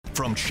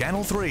From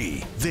Channel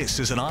 3, this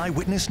is an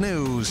Eyewitness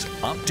News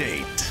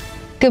update.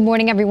 Good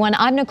morning, everyone.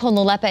 I'm Nicole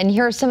Nalepa, and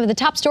here are some of the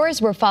top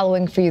stories we're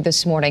following for you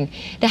this morning.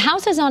 The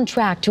House is on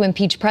track to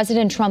impeach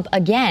President Trump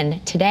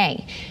again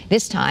today,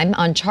 this time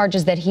on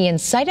charges that he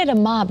incited a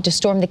mob to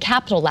storm the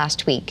Capitol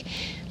last week.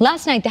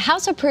 Last night, the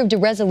House approved a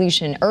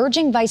resolution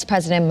urging Vice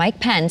President Mike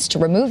Pence to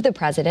remove the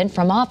president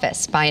from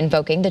office by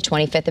invoking the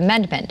 25th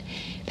Amendment.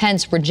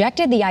 Pence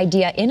rejected the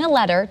idea in a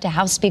letter to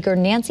House Speaker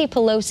Nancy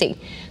Pelosi,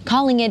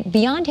 calling it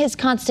beyond his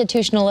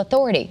constitutional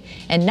authority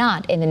and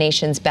not in the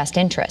nation's best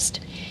interest.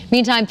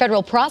 Meantime,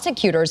 federal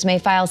prosecutors may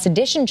file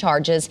sedition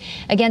charges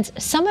against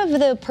some of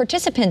the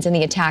participants in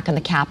the attack on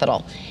the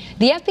Capitol.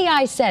 The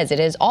FBI says it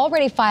has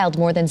already filed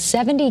more than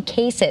 70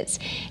 cases,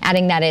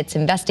 adding that its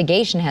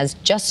investigation has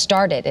just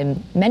started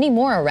and many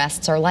more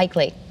arrests are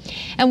likely.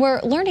 And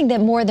we're learning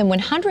that more than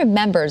 100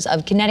 members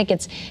of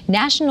Connecticut's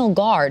National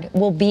Guard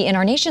will be in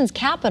our nation's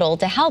capital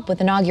to help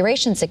with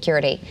inauguration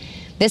security.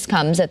 This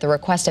comes at the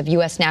request of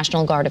U.S.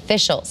 National Guard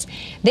officials.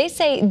 They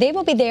say they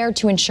will be there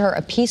to ensure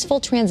a peaceful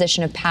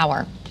transition of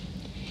power.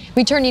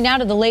 We turn you now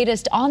to the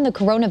latest on the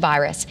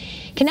coronavirus.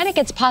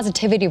 Connecticut's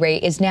positivity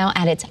rate is now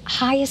at its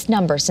highest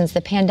number since the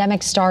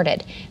pandemic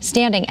started,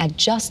 standing at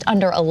just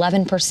under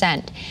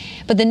 11%.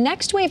 But the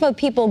next wave of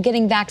people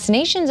getting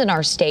vaccinations in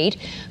our state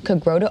could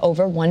grow to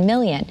over 1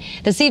 million.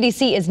 The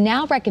CDC is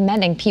now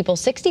recommending people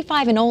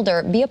 65 and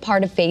older be a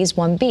part of Phase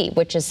 1B,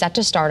 which is set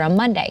to start on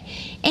Monday.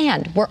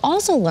 And we're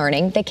also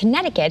learning that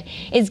Connecticut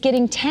is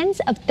getting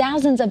tens of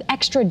thousands of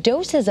extra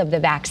doses of the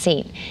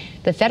vaccine.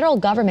 The federal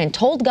government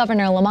told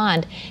Governor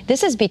Lamont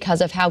this is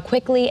because of how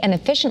quickly and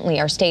efficiently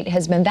our state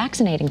has been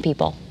vaccinating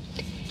people.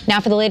 Now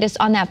for the latest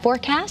on that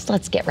forecast,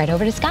 let's get right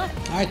over to Scott.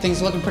 All right,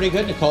 things are looking pretty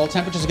good, Nicole.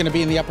 Temperatures are going to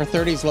be in the upper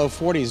 30s, low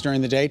 40s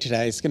during the day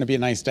today. It's going to be a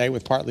nice day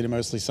with partly to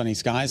mostly sunny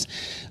skies.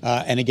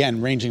 And again,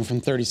 ranging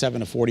from 37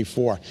 to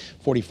 44.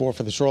 44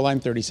 for the shoreline,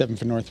 37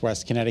 for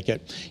northwest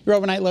Connecticut. Your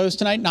overnight lows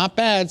tonight, not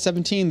bad.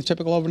 17, the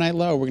typical overnight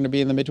low. We're going to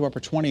be in the mid to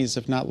upper 20s,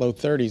 if not low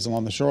 30s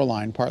along the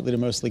shoreline. Partly to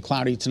mostly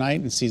cloudy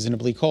tonight and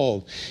seasonably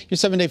cold. Your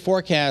 7-day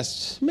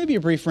forecast, maybe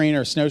a brief rain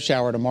or snow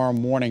shower tomorrow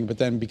morning, but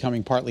then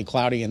becoming partly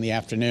cloudy in the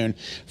afternoon.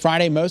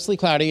 Friday, mostly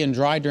cloudy and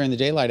dry during the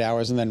daylight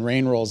hours, and then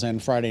rain rolls in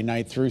Friday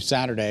night through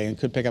Saturday and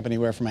could pick up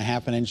anywhere from a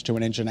 ½ inch to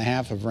 1.5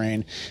 inches of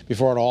rain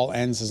before it all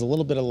ends as a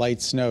little bit of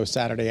light snow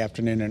Saturday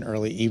afternoon and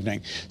early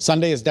evening.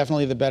 Sunday is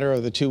definitely the better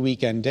of the 2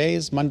 weekend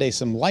days. Monday,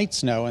 some light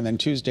snow, and then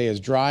Tuesday is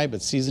dry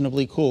but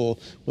seasonably cool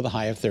with a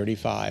high of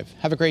 35.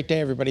 Have a great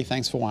day, everybody.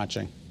 Thanks for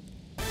watching.